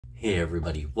Hey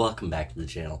everybody, welcome back to the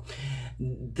channel.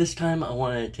 This time I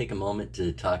want to take a moment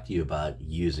to talk to you about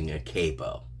using a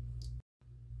capo.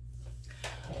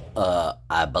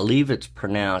 I believe it's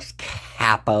pronounced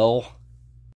Capo.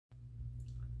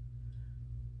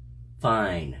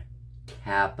 Fine,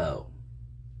 Capo.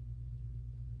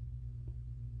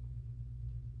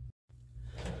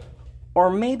 Or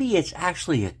maybe it's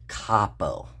actually a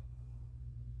Capo.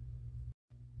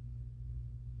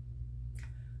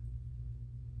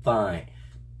 Fine.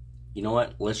 You know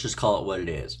what? Let's just call it what it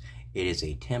is. It is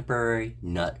a temporary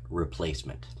nut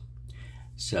replacement.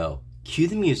 So, cue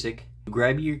the music,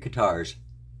 grab your guitars,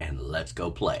 and let's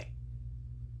go play.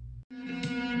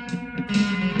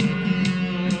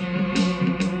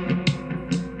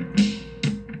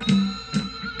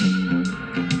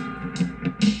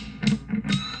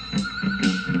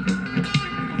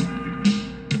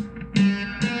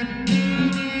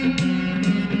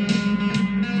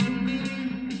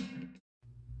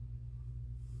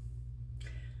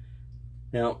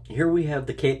 Now, here we have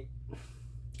the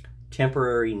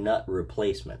temporary nut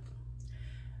replacement.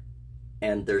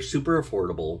 And they're super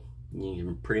affordable. You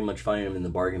can pretty much find them in the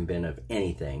bargain bin of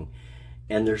anything.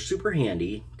 And they're super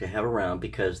handy to have around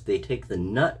because they take the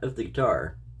nut of the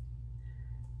guitar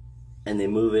and they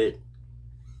move it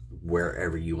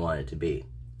wherever you want it to be.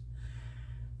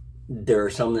 There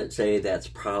are some that say that's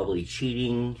probably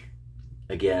cheating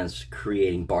against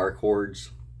creating bar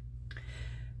chords.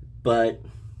 But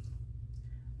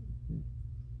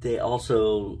they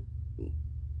also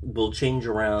will change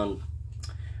around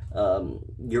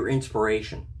your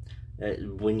inspiration.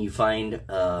 When you find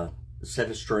a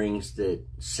set of strings that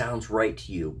sounds right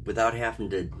to you without having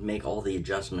to make all the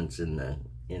adjustments in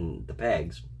the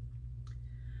pegs,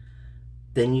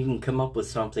 then you can come up with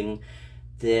something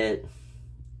that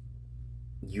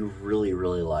you really,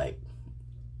 really like,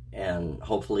 and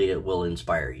hopefully it will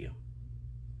inspire you.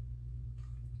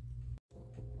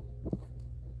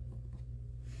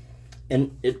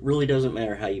 And it really doesn't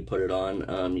matter how you put it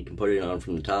on. You can put it on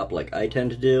from the top like I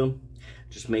tend to do.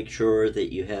 Just make sure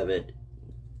that you have it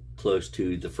close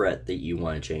to the fret that you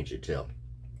want to change it to.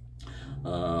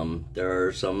 There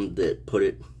are some that put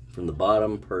it from the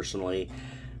bottom. Personally,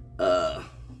 yeah,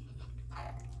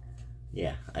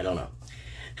 I don't know.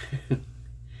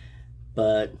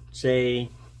 But say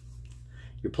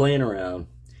you're playing around,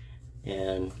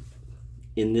 and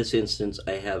in this instance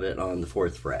I have it on the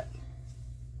 4th fret.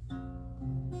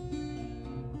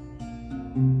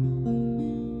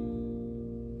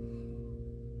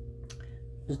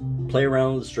 Just play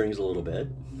around with the strings a little bit.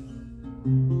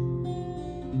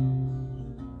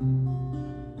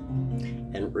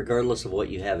 And regardless of what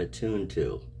you have it tuned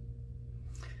to,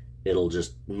 it'll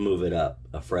just move it up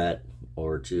a fret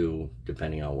or two,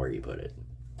 depending on where you put it.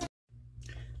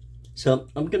 So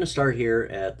I'm going to start here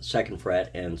at the 2nd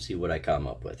fret and see what I come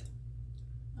up with.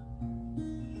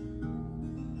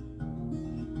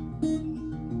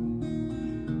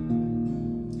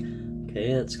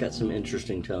 Okay, it's got some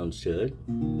interesting tones to it.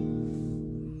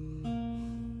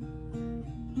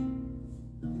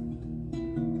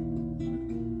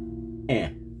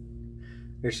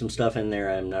 There's some stuff in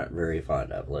there I'm not very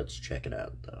fond of. Let's check it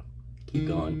out though. Keep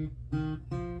going.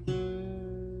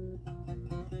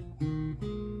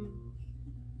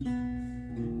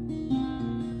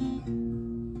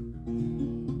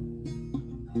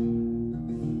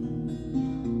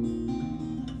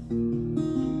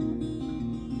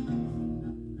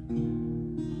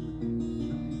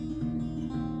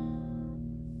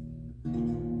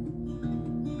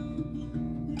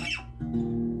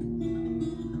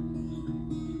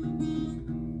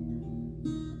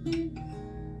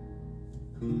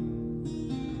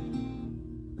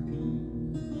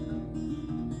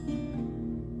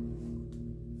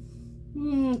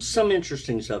 Some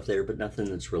interesting stuff there, but nothing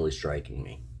that's really striking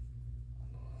me.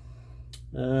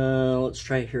 Let's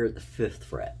try here at the 5th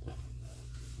fret.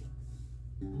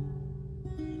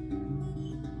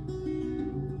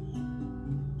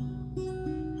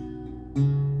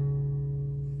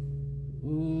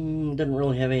 Doesn't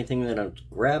really have anything that's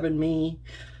grabbing me.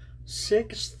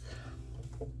 6th.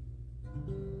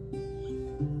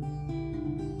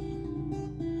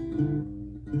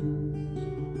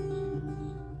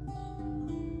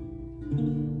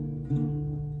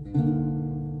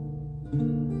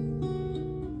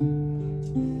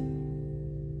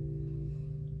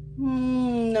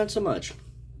 Not so much.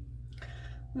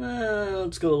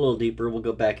 Let's go a little deeper. We'll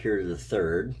go back here to the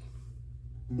 3rd.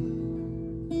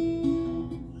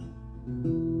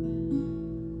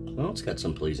 Well, it's got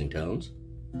some pleasing tones.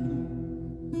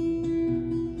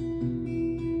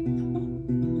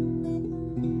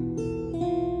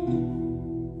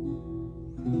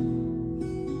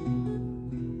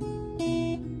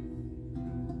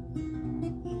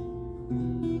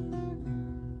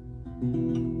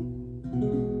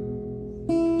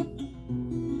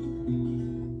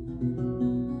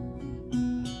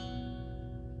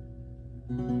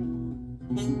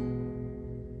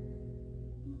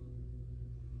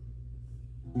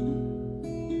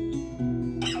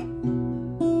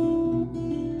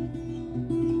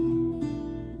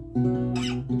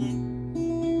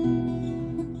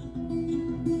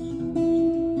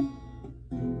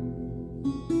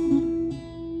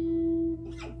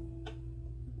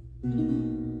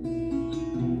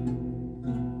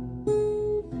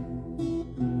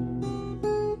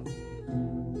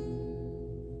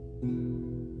 I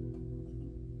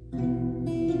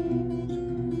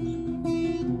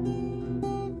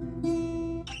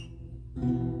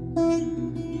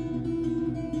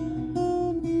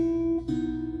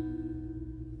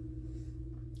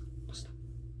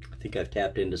think I've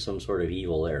tapped into some sort of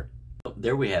evil there.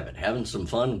 There we have it, having some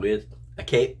fun with a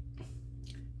Capo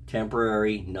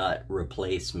temporary nut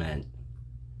replacement.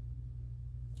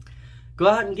 Go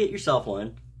out and get yourself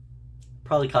one.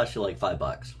 Probably cost you like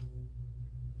 $5.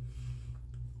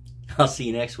 I'll see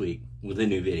you next week with a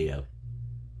new video.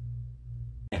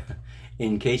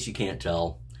 In case you can't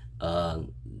tell,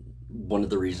 one of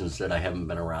the reasons that I haven't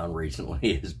been around recently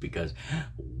is because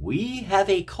we have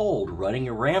a cold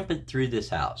running rampant through this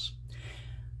house.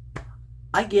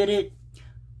 I get it.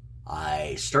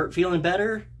 I start feeling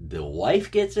better. The wife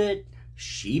gets it.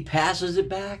 She passes it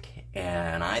back,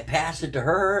 and I pass it to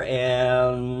her,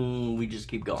 and we just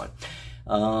keep going.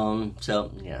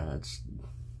 So yeah,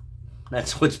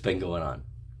 that's what's been going on.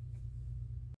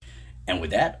 And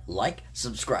with that, like,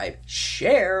 subscribe,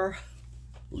 share,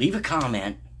 leave a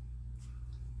comment,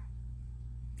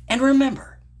 and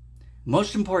remember,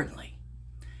 most importantly,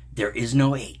 there is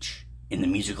no H in the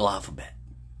musical alphabet.